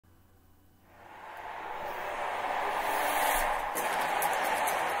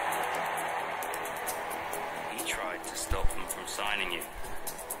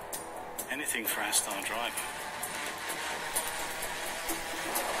thing for our star driver.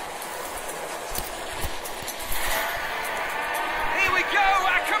 Here we go,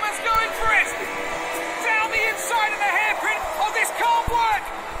 Ackerman's going for it! Down the inside of the hairpin! Oh, this can't work!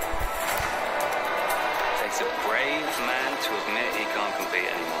 Takes a brave man to admit he can't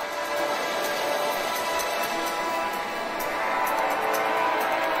compete anymore.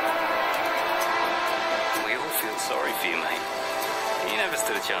 We all feel sorry for you, mate. You never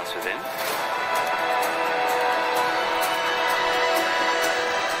stood a chance with him.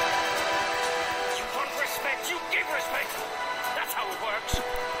 You want respect, you give respect! That's how it works.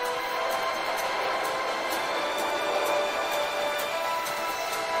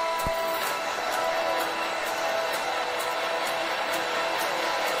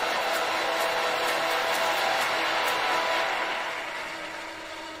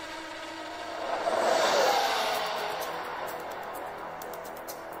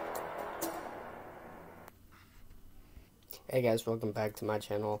 Hey guys, welcome back to my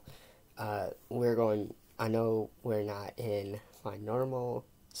channel. I know we're not in my normal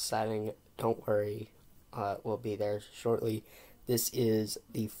setting, don't worry, we'll be there shortly. This is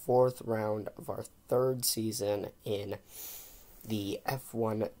the 4th round of our 3rd season in the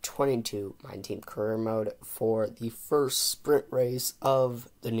F1 22 My Team Career Mode for the first sprint race of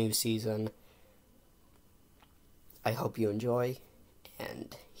the new season. I hope you enjoy,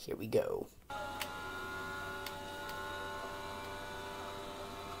 and here we go.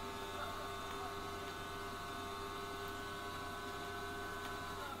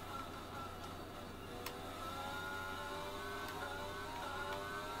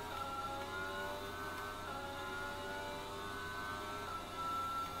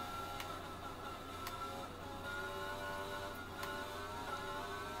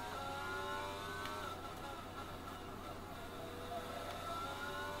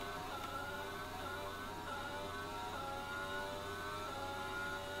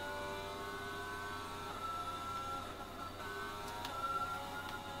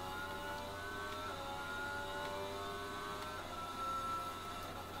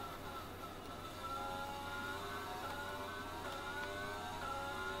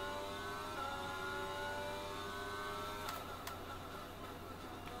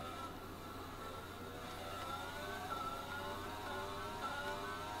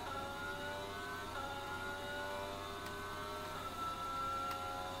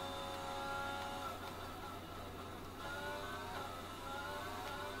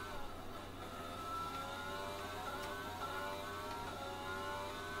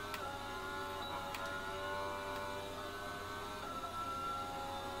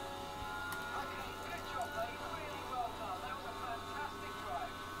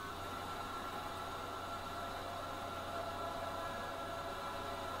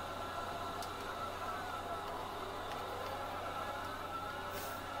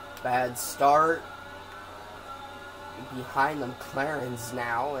 Bad start. Behind them, Clarence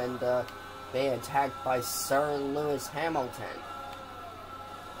now, and they attacked by Sir Lewis Hamilton.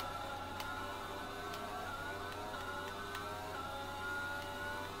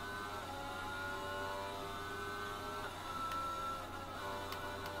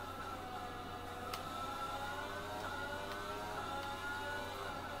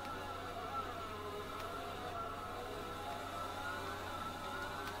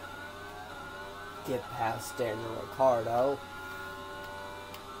 Get past Daniel Ricciardo.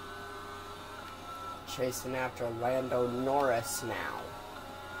 Chasing after Lando Norris now.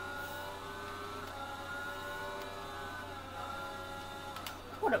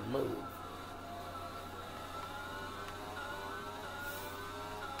 What a move.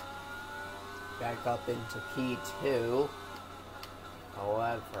 Back up into P2.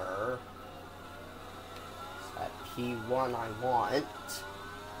 However, it's at P1 I want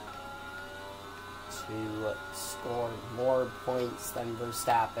to score more points than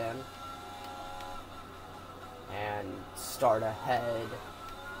Verstappen and start ahead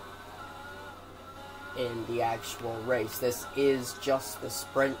in the actual race. This is just the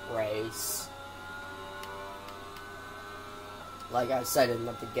sprint race. Like I said in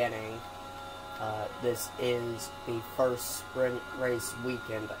the beginning, this is the first sprint race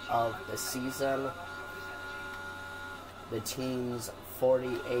weekend of the season. The team's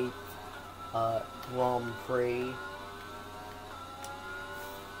 48th Grand Prix.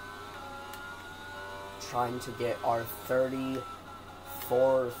 Trying to get our 34th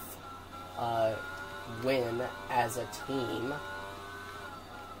win as a team.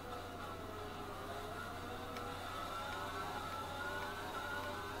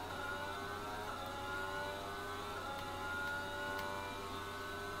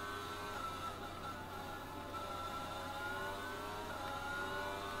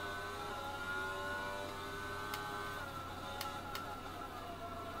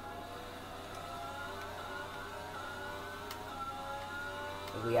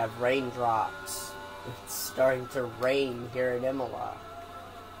 we have raindrops. It's starting to rain here in Imola.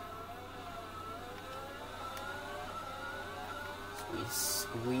 So we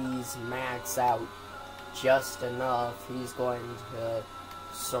squeeze Max out just enough. He's going to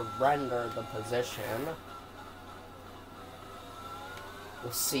surrender the position.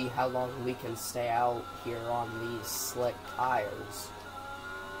 We'll see how long we can stay out here on these slick tires.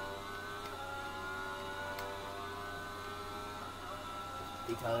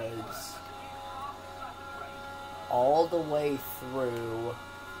 Because all the way through...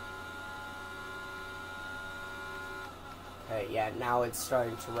 Okay, yeah, now it's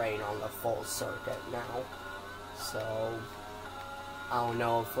starting to rain on the full circuit now. So, I don't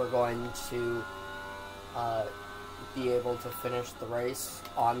know if we're going to be able to finish the race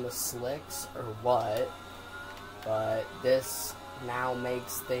on the slicks or what. But this now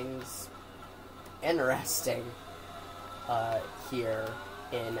makes things interesting here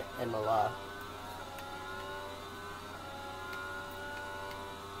in Imola.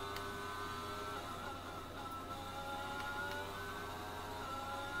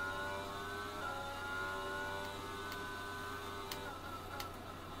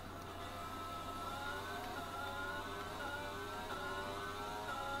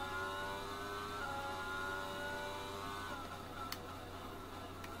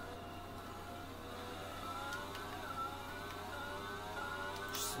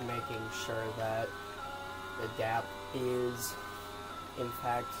 Making sure that the gap is in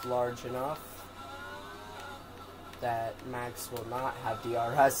fact large enough that Max will not have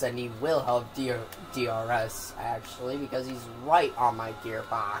DRS, and he will have DRS actually, because he's right on my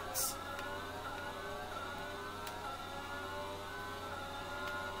gearbox.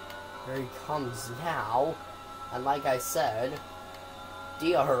 Here he comes now, and like I said,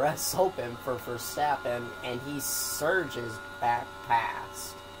 DRS open for Verstappen, and he surges back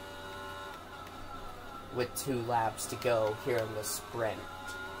past with 2 laps to go here in the sprint.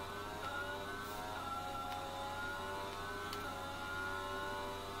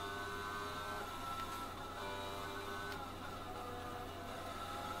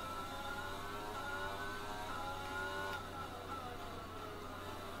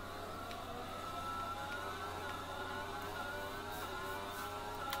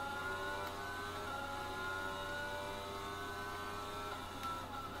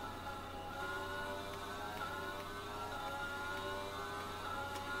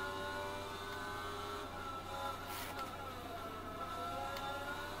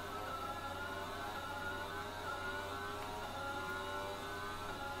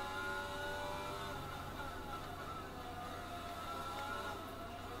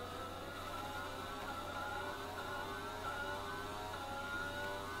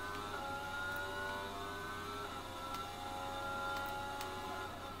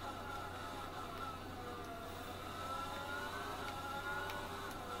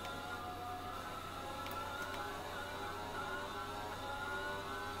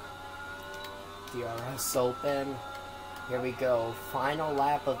 DRS open. Here we go. Final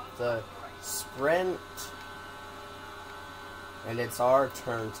lap of the sprint. And it's our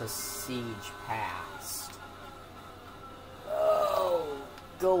turn to siege past. Oh,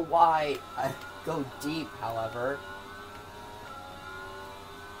 go wide. Go deep, however.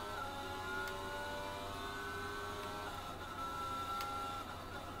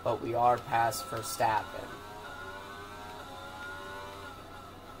 But we are past Verstappen.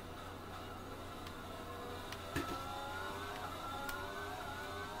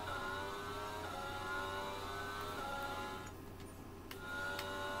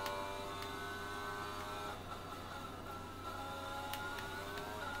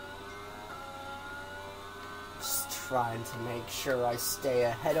 Trying to make sure I stay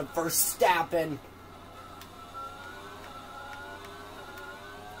ahead of Verstappen.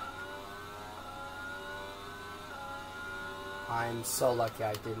 I'm so lucky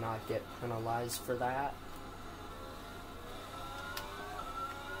I did not get penalized for that.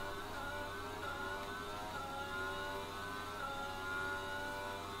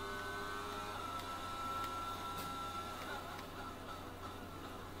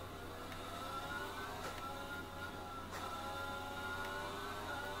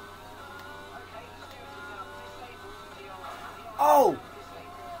 Oh!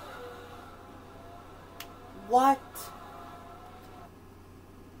 What?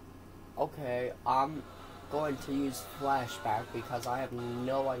 Okay, I'm going to use flashback because I have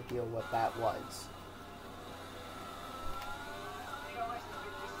no idea what that was.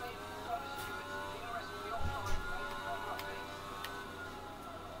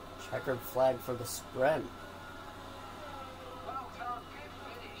 Checkered flag for the sprint.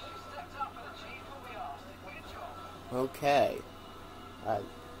 Okay.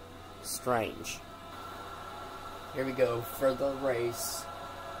 Strange. Here we go for the race.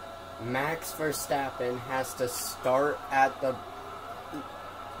 Max Verstappen has to start at the...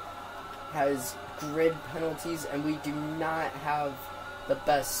 has grid penalties, and we do not have the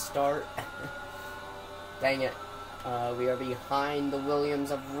best start. Dang it. We are behind the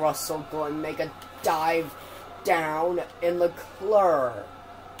Williams of Russell. Go and make a dive down in Leclerc.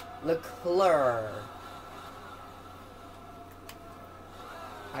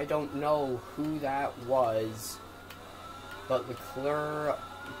 I don't know who that was, but Leclerc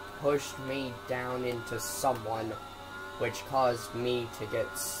pushed me down into someone, which caused me to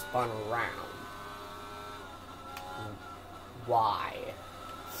get spun around. Why?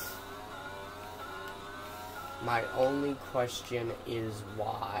 My only question is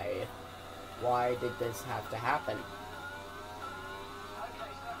why? Why did this have to happen?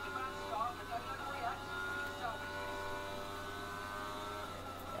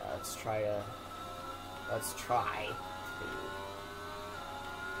 Yeah, let's try to...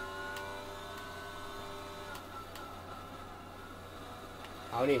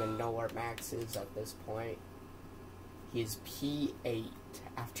 I don't even know where Max is at this point. He is P8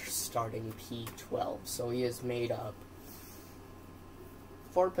 after starting P12, so he has made up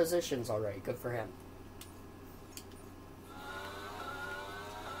 4 positions already. Good for him.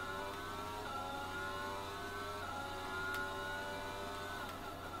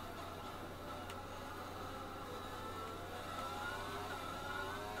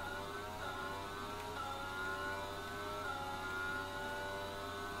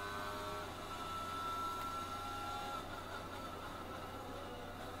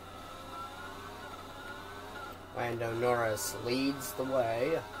 Lando Norris leads the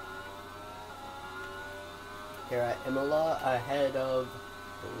way here at Imola, ahead of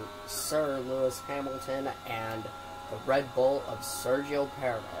Sir Lewis Hamilton and the Red Bull of Sergio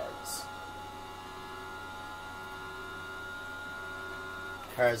Perez.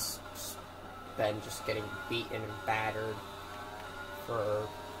 Perez has been just getting beaten and battered for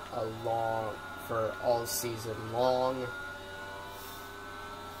all season long.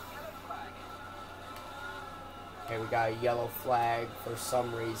 Okay, we got a yellow flag for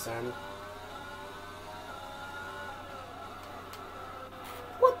some reason.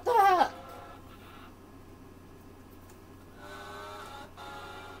 What the heck?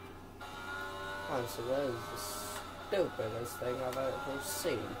 Honestly, that is the stupidest thing I've ever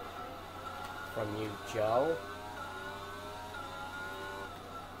seen from you, Joe.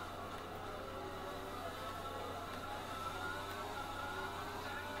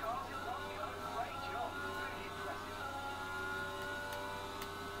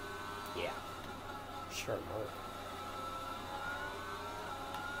 Sure, Mark.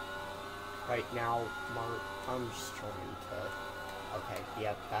 Right now, Mark, I'm just trying to... Okay,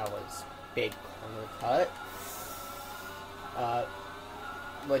 yep, that was big corner cut.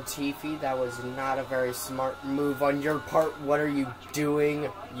 Latifi, that was not a very smart move on your part. What are you doing?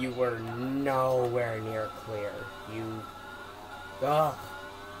 You were nowhere near clear. You... Ugh.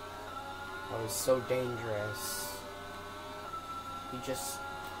 That was so dangerous. You just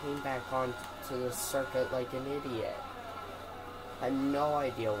came back on to the circuit like an idiot. Had no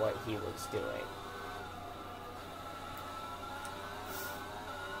idea what he was doing.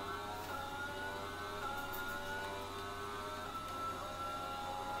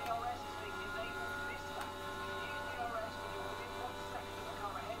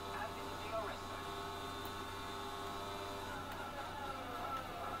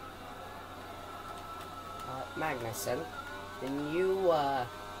 Magnussen, can you,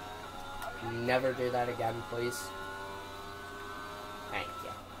 never do that again, please? Thank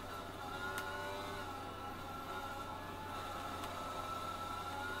you.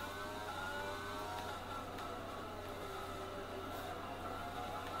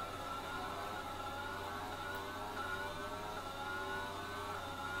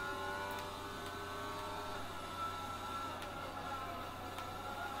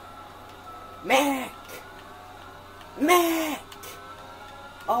 Mac!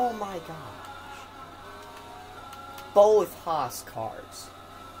 Oh my gosh. Both Haas cars.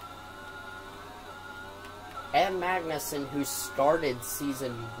 And Magnussen, who started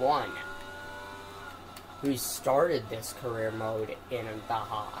Season 1. Who started this career mode in the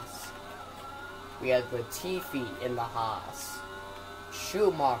Haas. We had Latifi in the Haas.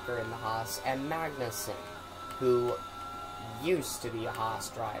 Schumacher in the Haas. And Magnussen, who used to be a Haas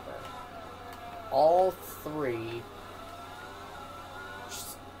driver. All three...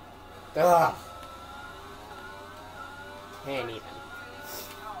 Ugh. Can't even.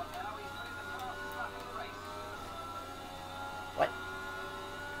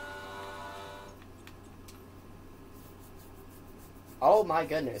 Oh my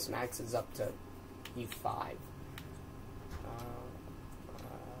goodness, Max is up to E5.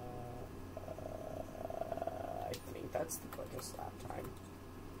 I think that's the quickest lap time.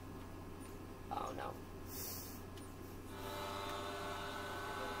 Oh no.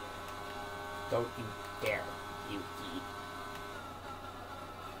 Don't you dare, Yuki.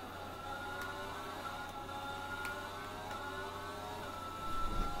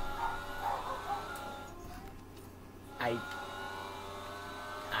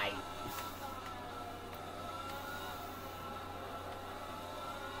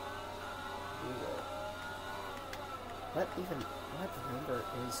 What number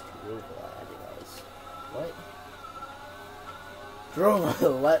is Drupal, anyways? What?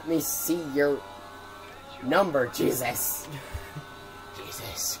 Drupal, let me see your number, Jesus.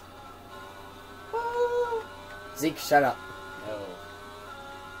 Jesus. Zeke, shut up. No.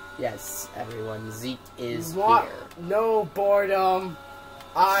 Yes, everyone, Zeke is here. No boredom.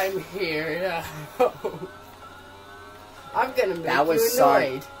 I'm here. I'm gonna make that was you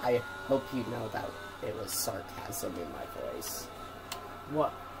annoyed. I hope you know that it was sarcasm in my voice.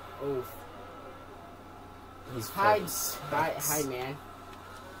 What? Oof. He's hi, man.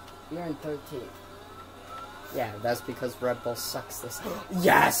 You're in 13th. Yeah, that's because Red Bull sucks this.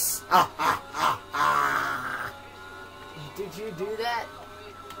 Yes! Did you do that?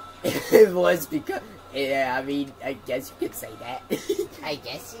 It was because... Yeah, I mean, I guess you could say that. I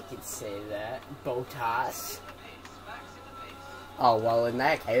guess you could say that. Botas. Oh, well, in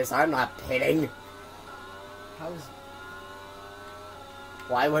that case, I'm not pitting. How's...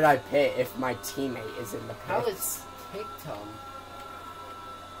 Why would I pit if my teammate is in the pit? How is Tictum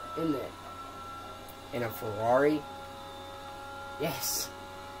in there? In a Ferrari? Yes.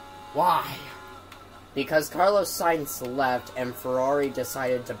 Why? Because Carlos Sainz left and Ferrari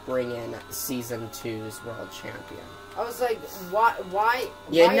decided to bring in Season 2's world champion. I was like, why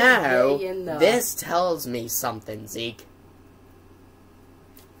You why know, are they in the... this tells me something, Zeke.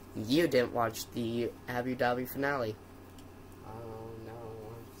 You didn't watch the Abu Dhabi finale. Oh no,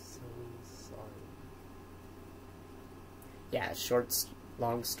 I'm so sorry. Yeah,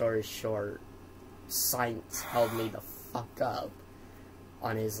 long story short, Sainz held me the fuck up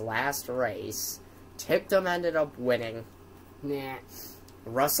on his last race. Tictum ended up winning. Nah.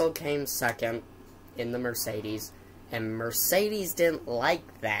 Russell came second in the Mercedes, and Mercedes didn't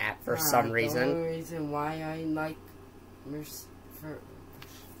like that for some reason. The only reason why I like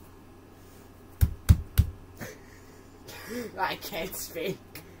I can't speak.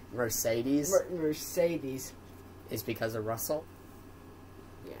 Mercedes? Mercedes. Is because of Russell?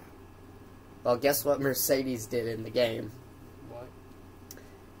 Yeah. Well, guess what Mercedes did in the game? What?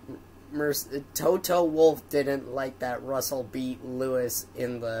 Toto Wolff didn't like that Russell beat Lewis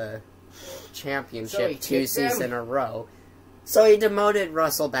in the championship 2 seasons in a row. So he demoted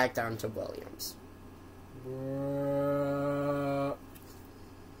Russell back down to Williams.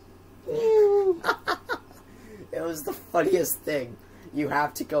 It was the funniest thing. You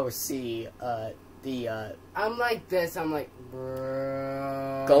have to go see I'm like this, I'm like,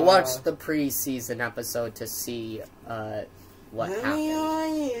 bruh. Go watch the preseason episode to see what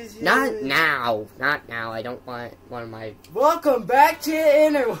happened. Not now. Not now. I don't want one of my... Welcome back to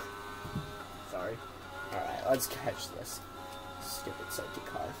Inner... Sorry. Alright, let's catch this stupid safety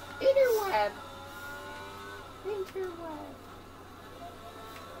car. Interweb. Interweb.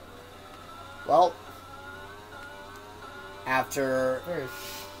 Well, after...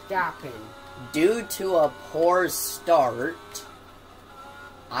 Stopping. Due to a poor start,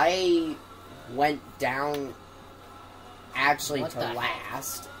 I went down actually to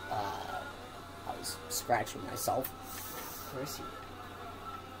last. I was scratching myself.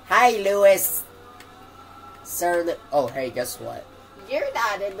 Hi, Lewis. Sir, oh, hey, guess what? You're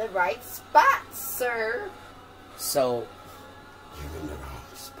not in the right spot, sir. So... You're in the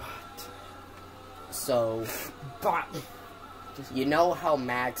wrong spot. So... But... You know how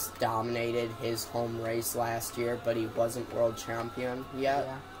Max dominated his home race last year, but he wasn't world champion yet?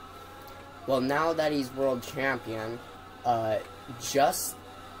 Yeah. Well, now that he's world champion, just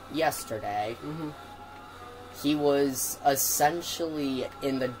yesterday, he was essentially,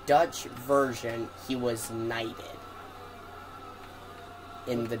 in the Dutch version, he was knighted.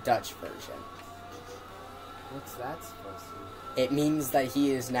 In the Dutch version. What's that supposed to mean? It means that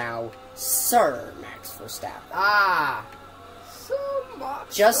he is now Sir Max Verstappen. Ah!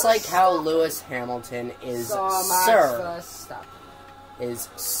 Just like how Lewis Hamilton is Sir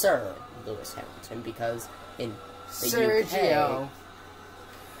Lewis Hamilton, because in the Sergio.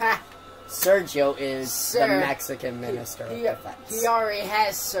 UK, Sergio is the Mexican minister of defense. He already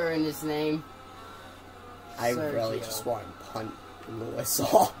has Sir in his name. I really just want to punt Lewis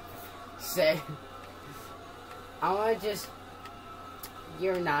off. Say, I want to just...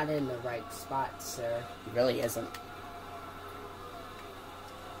 You're not in the right spot, sir. He really isn't.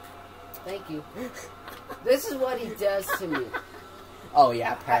 Thank you. This is what he does to me. Oh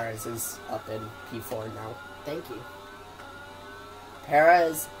yeah, Perez is up in P4 now. Thank you.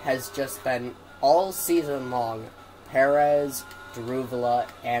 Perez has just been, all season long, Perez, Daruvula,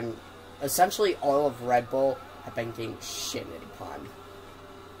 and essentially all of Red Bull have been getting shitted upon.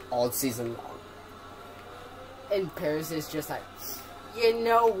 All season long. And Paris is just like, you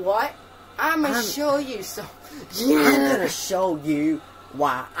know what? I'm gonna show you some. I'm gonna show you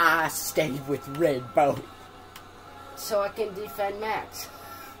why I stayed with Red Bull. So I can defend Max.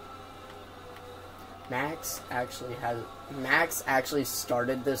 Max actually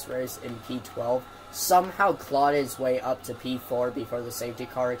started this race in P12, somehow clawed his way up to P4 before the safety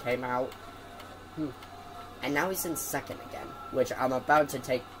car came out. And now he's in second again, which I'm about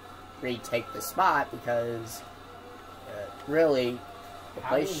to retake the spot because really the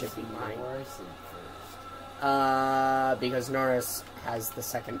place should be mine. Because Norris has the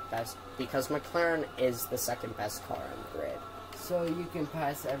second best, because McLaren is the second best car on the grid. So you can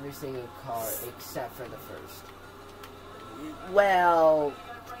pass every single car except for the first. Well,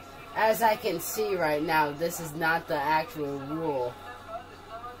 as I can see right now, this is not the actual rule.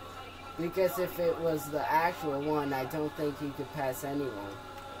 Because if it was the actual one, I don't think you could pass anyone.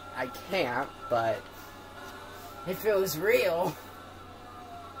 I can't, but... If it was real...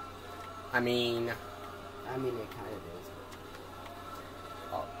 I mean, it kind of is.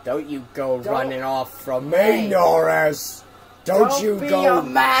 Oh, don't you go running off from me, Hey. Norris! Don't you be go... a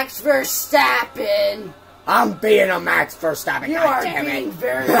Max Verstappen! I'm being a Max Verstappen, You are goddammit! being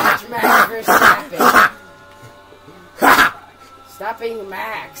very much Max Verstappen. Stop being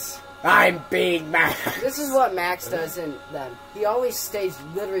Max. I'm being Max! This is what Max does in them. He always stays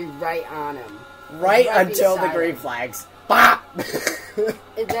literally right on him. Right until the beside green him. flags. Bop!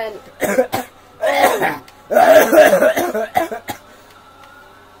 And then...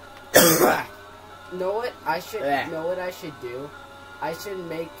 know what I should do? I should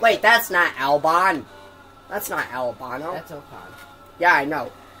make... Wait, that's not Albon. That's not Albano. That's Ocon. Yeah, I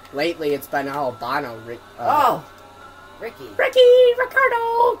know. Lately, it's been Albano. Ricky.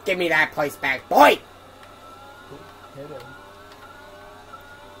 Ricardo! Give me that place back, boy! Hit him.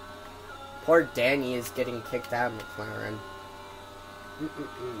 Poor Danny is getting kicked out of McLaren.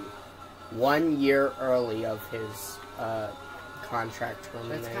 1 year early of his contract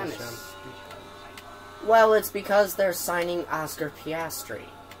termination. That's kind of stupid. Well, it's because they're signing Oscar Piastri.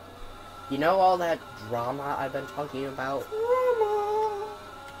 You know all that drama I've been talking about? Drama!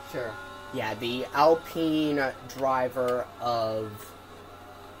 Sure. Yeah, the Alpine driver of...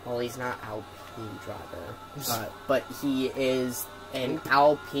 Well, he's not Alpine driver. But he is an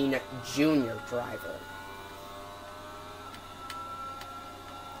Alpine junior driver.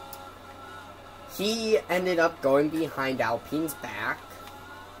 He ended up going behind Alpine's back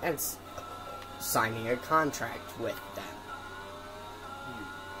and signing a contract with them.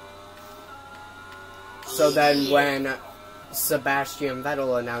 So then when Sebastian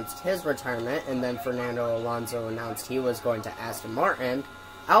Vettel announced his retirement and then Fernando Alonso announced he was going to Aston Martin,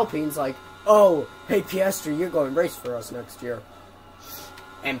 Alpine's like, oh, hey Piastri, you're going to race for us next year.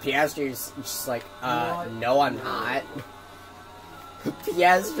 And Piastri's just like, no I'm not.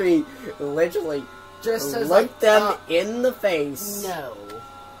 Piastri literally Just looked them in the face. No.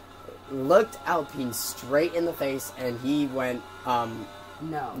 Looked Alpine straight in the face, and he went, No.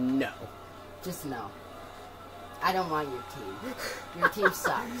 no. Just no. I don't want your team. Your team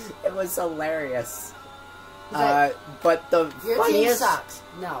sucks. It was hilarious. Like, but the your funniest... team sucks.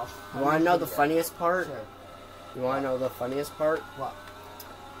 No. You want to know the funniest part? Sure. You want to know the funniest part? What?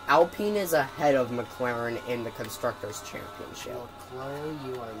 Alpine is ahead of McLaren in the Constructors' Championship. Well, Chloe,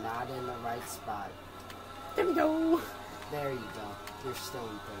 you are not in the right spot. There we go. There you go. You're still in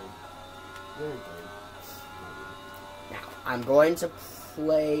third. You're in third. Now, I'm going to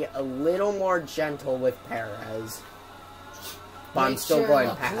play a little more gentle with Perez. But I'm still going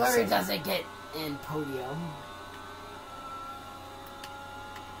past Chloe him. doesn't get in podium.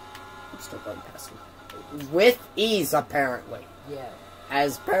 I'm still going past him. With ease, apparently. Yeah.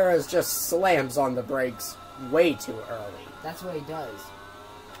 As Perez just slams on the brakes way too early. That's what he does.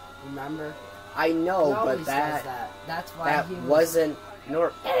 Remember? I know, He but always that... does that. That's why That he was... wasn't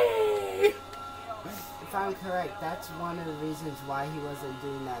nor. If I'm correct, that's one of the reasons why he wasn't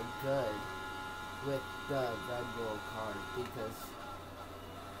doing that good with the Red Bull car, because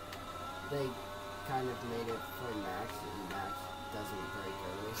they kind of made it for Max, and Max doesn't break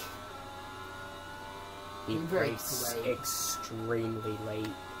early. He breaks breaks late. extremely late.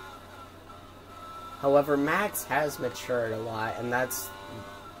 However, Max has matured a lot, and that's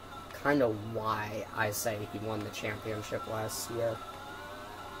kind of why I say he won the championship last year.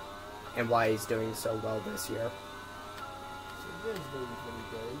 And why he's doing so well this year. He's doing pretty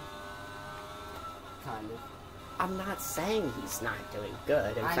good. Kind of. I'm not saying he's not doing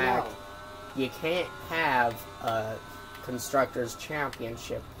good. In I fact, know. you can't have a Constructors'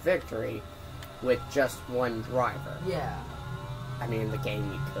 Championship victory with just one driver. Yeah. I mean, in the game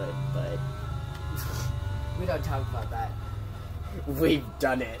you could, but We don't talk about that. we've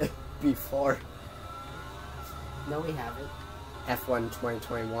done it before. No, we haven't. F1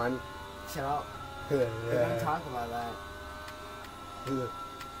 2021. Shut up. We don't talk about that.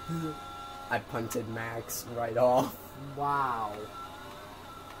 I punted Max right off. Wow.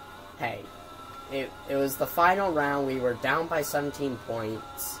 Hey, it was the final round. We were down by 17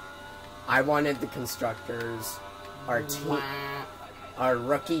 points. I wanted the Constructors. Our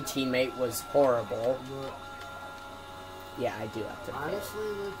rookie teammate was horrible. Yeah, I do have to admit. Honestly,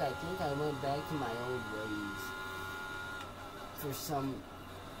 Luke, I think I went back to my old ways. For some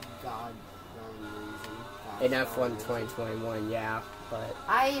goddamn reason. In F1 2021, yeah, but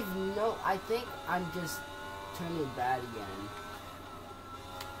I think I'm just turning bad again.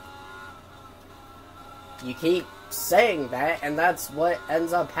 you keep saying that, and that's what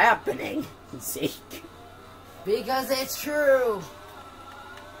ends up happening. Zeke. Because it's true!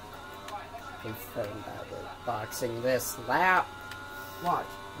 Confirm that with boxing this lap. Watch,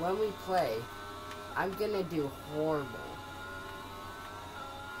 when we play, I'm gonna do horrible.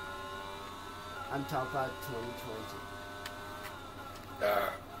 I'm talking about 2020.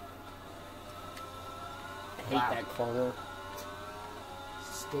 I hate that corner.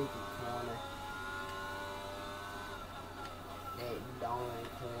 Stupid corner. That darn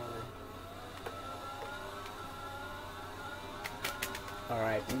corner.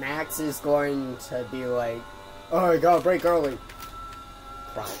 Alright, Max is going to be like, oh, I gotta break early.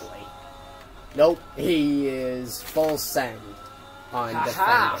 Probably. Nope, he is full send on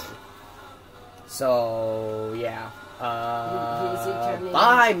defending. So, yeah. Is he turning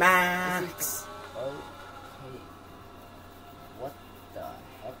Bye, Max! Okay. What the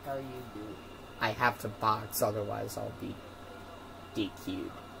heck are you doing? I have to box, otherwise I'll be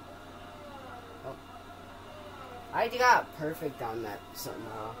DQ'd. I got perfect on that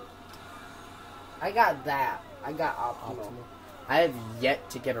somehow. I got that. I got optimal. I have yet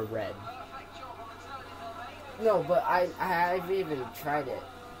to get a red. No, but I've even tried it.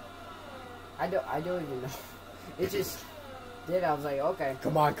 I don't even know. It just did. I was like, okay.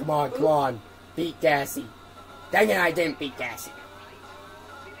 Come on, come on, come on. Beat Gassy. Dang it, I didn't beat Gassy.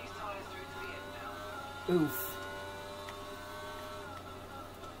 Oof.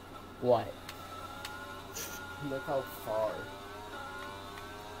 What? Look how far.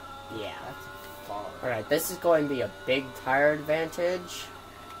 Yeah. That's far. Alright, this is going to be a big tire advantage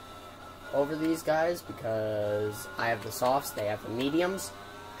over these guys because I have the softs, they have the mediums.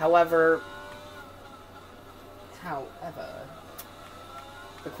 However,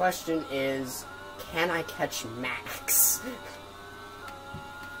 the question is, can I catch Max?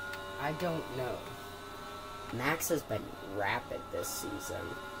 I don't know. Max has been rapid this season.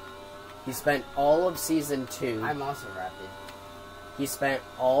 He spent all of Season 2... I'm also rapid. He spent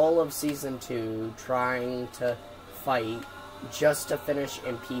all of Season 2 trying to fight just to finish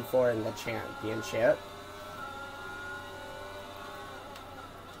in P4 in the championship.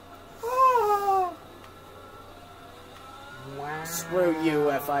 Wow. Screw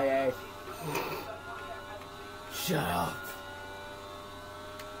you, FIA. Shut up.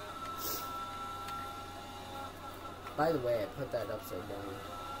 By the way, I put that upside down.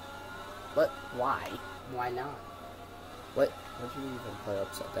 What? Why? Why not? What? What'd you even put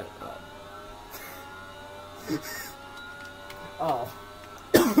upside down? Oh.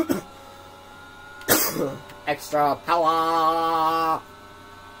 Extra power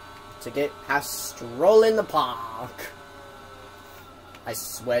to get past Stroll in the park. I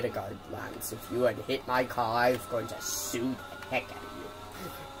swear to God, Lance, if you had hit my car, I was going to sue the heck out of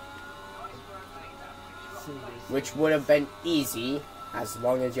you. Which would have been easy, as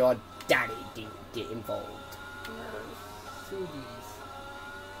long as your daddy didn't get involved.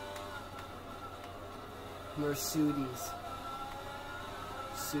 Mercedes.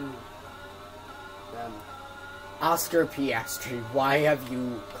 Sue them. Oscar Piastri, why have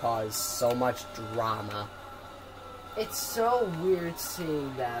you caused so much drama? It's so weird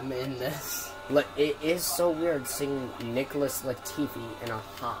seeing them in this. Look, it is so weird seeing Nicholas Latifi in a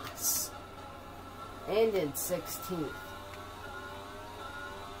Haas. And in 16th.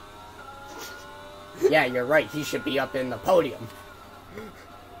 Yeah, you're right. He should be up in the podium.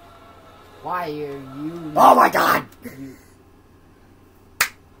 Why are you... Oh my god!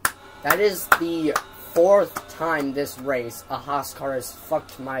 That is the 4th time this race a Haas car has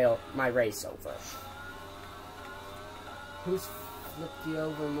fucked my race over. Who's flipped you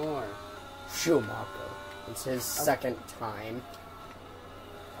over more? Schumacher. It's his 2nd time.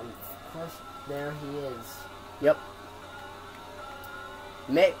 Of course, there he is. Yep.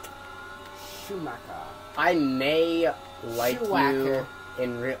 Mick Schumacher. I may like Schumacher. you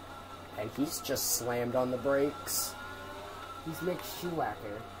in real... And he's just slammed on the brakes. He's Mick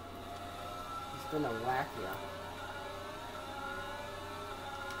Schumacher. He's gonna whack you.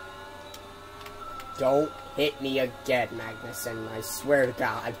 Don't hit me again, Magnussen. I swear to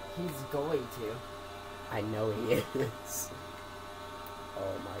God. He's going to. I know he is.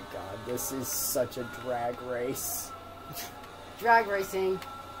 Oh my god, this is such a drag race. Drag racing.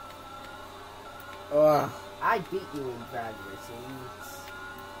 Ugh. I beat you in drag racing.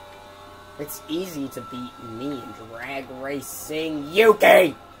 It's easy to beat me in drag racing,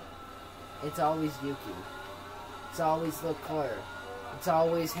 Yuki! It's always Yuki. It's always Leclerc. It's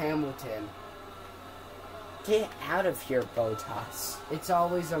always Hamilton. Get out of here, Bottas. It's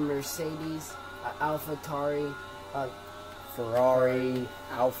always a Mercedes, a AlphaTauri, a Ferrari,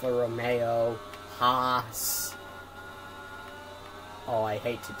 Alfa Romeo, Haas. Oh, I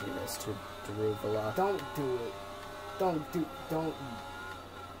hate to do this to Daruvula. Don't do it. Don't.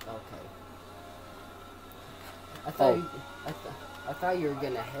 Okay. I thought you were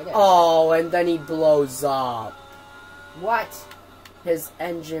gonna hit it. Oh, and then he blows up. What? His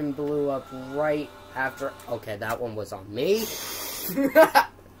engine blew up right after... Okay, that one was on me.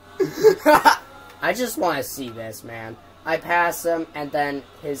 I just want to see this, man. I pass him, and then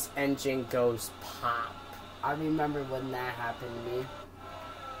his engine goes pop. I remember when that happened to me.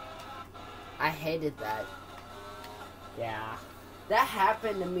 I hated that. Yeah. That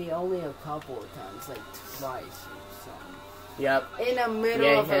happened to me only a couple of times, like twice or something. Yep. In the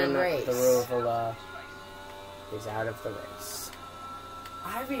middle of a race. Daruvula is out of the race.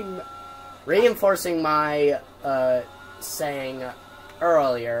 I remember... Reinforcing my saying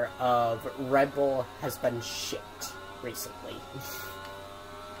earlier of Red Bull has been shit recently.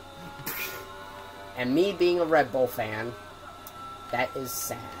 And me being a Red Bull fan, that is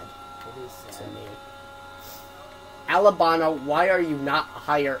sad. It is sad. To me. Alabama, why are you not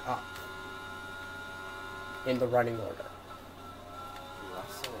higher up in the running order?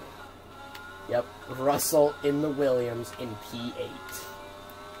 Russell. Yep, Russell in the Williams in P8.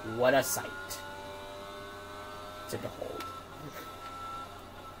 What a sight to behold.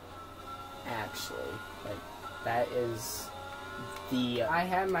 Actually, like, that is the... I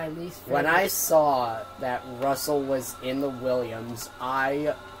had my least favorite... When I saw that Russell was in the Williams,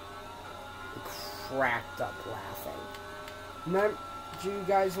 I cracked up laughing. Do you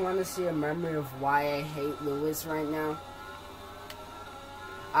guys want to see a memory of why I hate Lewis right now?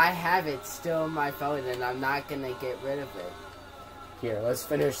 I have it still in my phone, and I'm not going to get rid of it. Here, let's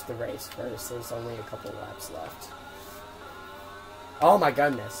finish the race first. There's only a couple laps left. Oh my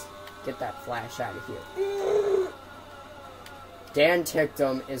goodness. Get that flash out of here. Dan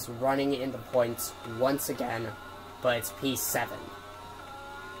Ticktum is running in the points once again, but it's P7.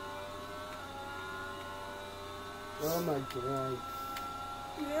 Oh my god.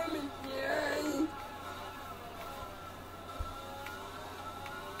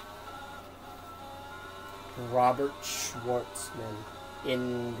 Robert Schwartzman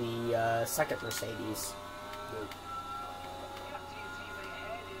in the second Mercedes.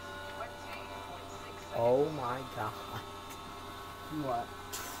 Oh my god. What?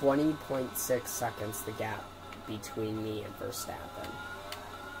 20.6 seconds the gap between me and Verstappen.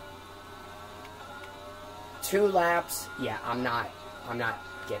 2 laps? Yeah, I'm not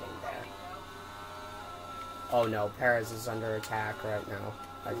getting there. Oh no, Perez is under attack right now.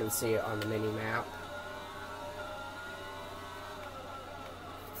 I can see it on the mini-map.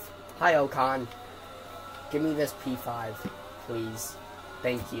 Hi, Ocon. Give me this P5, please.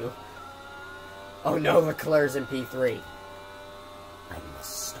 Thank you. Oh no, Leclerc's in P3. I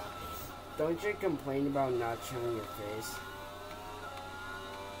must stop it. Don't you complain about not showing your face?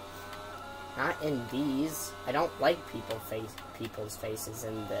 Not in these. I don't like people's faces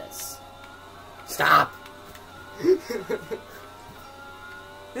in this. Stop!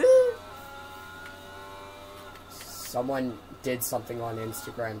 Someone did something on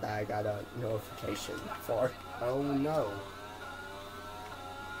Instagram that I got a notification for. Oh no.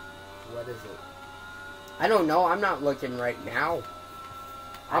 What is it? I don't know. I'm not looking right now.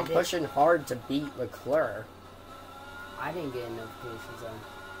 I'm pushing hard to beat Leclerc. I didn't get notifications on.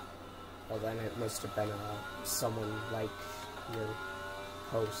 Well, then it must have been someone like your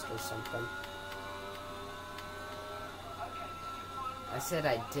host or something. I said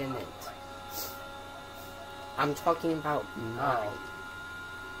I didn't. I'm talking about mine. Oh.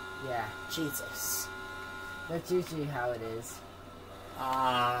 Yeah. Jesus. That's usually how it is.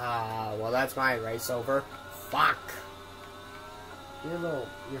 Ah, well, that's my race over. Fuck. You're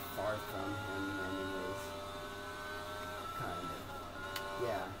far from him anyways. Kind of.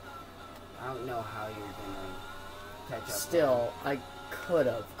 Yeah. I don't know how you're gonna catch up. Still, I could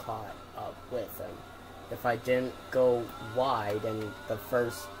have caught up with him if I didn't go wide in the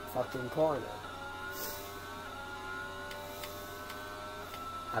first fucking corner.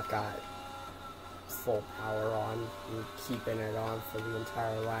 I've got full power on and keeping it on for the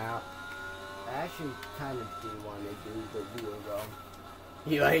entire lap. I actually kind of do want to do the wheel though.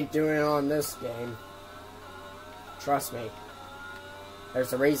 You ain't doing it on this game. Trust me.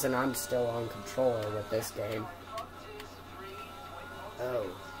 There's a reason I'm still on controller with this game. Oh.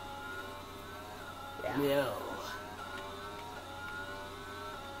 Yeah. No.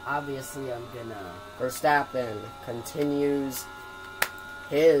 Obviously, I'm gonna... Verstappen continues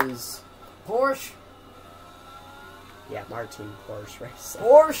his... Porsche! Yeah, Martin Porsche race.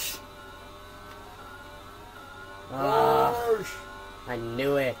 Porsche! Porsche! I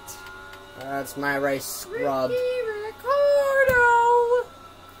knew it. That's my race, scrub. Ricardo!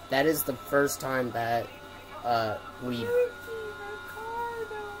 That is the first time that we...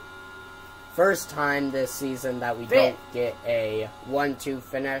 First time this season that we don't get a 1-2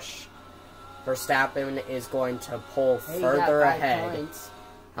 finish. Verstappen is going to pull further ahead. Points.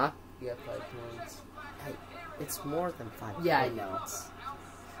 Huh? You got 5 points. Hey, it's more than 5 points. Yeah, I know.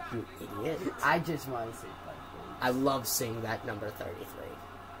 You idiot. I just want to say 5 points. I love seeing that number 33.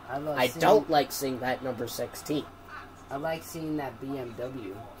 I don't like seeing that number 16. I like seeing that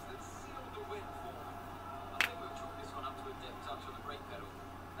BMW.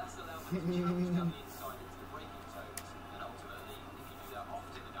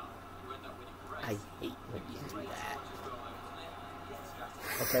 I hate when you do that.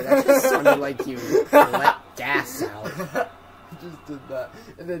 Okay, that just sounded like you let gas out. I just did that.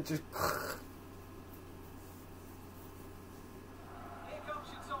 And then just...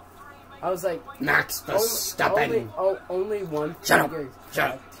 I was like... Max Verstappen. Only one Shut up. figure.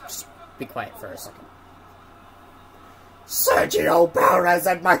 Shut up. Just be quiet for a second. Sergio Perez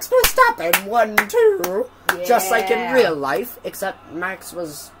and Max Verstappen 1-2. Yeah. Just like in real life, except Max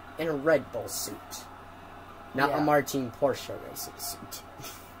was in a Red Bull suit. Not a Martin Porsche racing suit.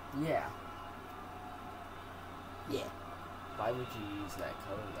 Yeah. Yeah. Why would you use that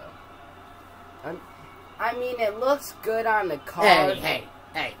color, though? I mean, it looks good on the car. Hey.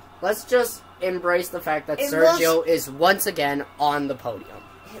 Let's just embrace the fact that Sergio is once again on the podium.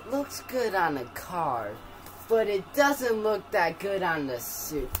 It looks good on the car, but it doesn't look that good on the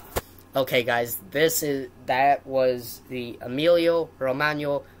suit. Okay, guys, that was the Emilio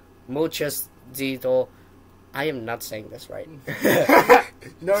Romagno Muchos Dito. I am not saying this right.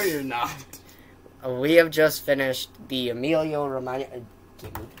 No, you're not. We have just finished the Emilio Romagno.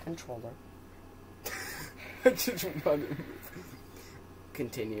 Give me the controller. I just want to move.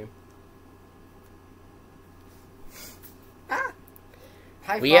 Continue.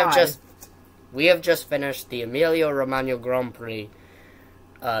 High We five. have just finished the Emilio Romagno Grand Prix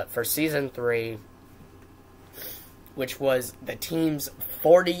for season 3, which was the team's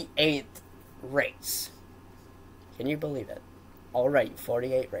 48th race. Can you believe it? Alright,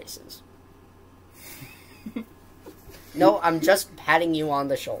 48 races. No, I'm just patting you on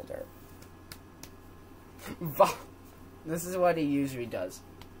the shoulder. This is what he usually does.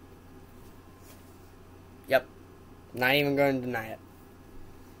 Yep. Not even going to deny it.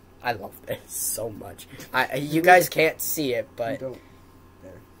 I love this so much. You guys can't see it, but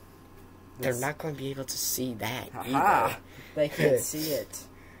they're not going to be able to see that either. They can't see it.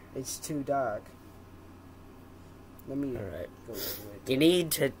 It's too dark. Let me go into it. You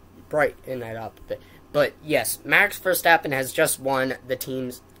need to brighten it up a bit. But yes, Max Verstappen has just won the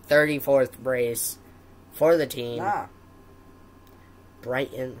team's 34th race for the team.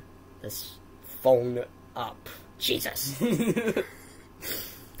 Brighten this phone up. Jesus. Dude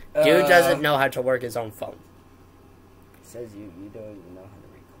doesn't know how to work his own phone. Says you don't even know how to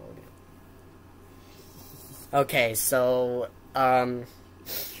record it. Okay, so,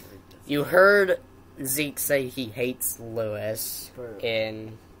 you heard Zeke say he hates Lewis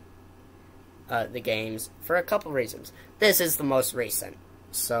in the games for a couple reasons. This is the most recent.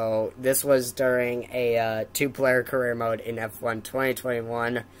 So, this was during a 2-player career mode in F1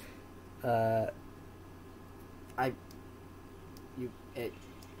 2021. There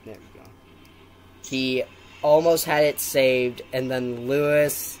we go. He almost had it saved, and then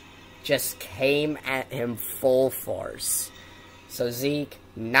Lewis just came at him full force. So Zeke,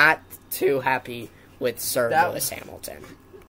 not too happy with Sir Lewis Hamilton.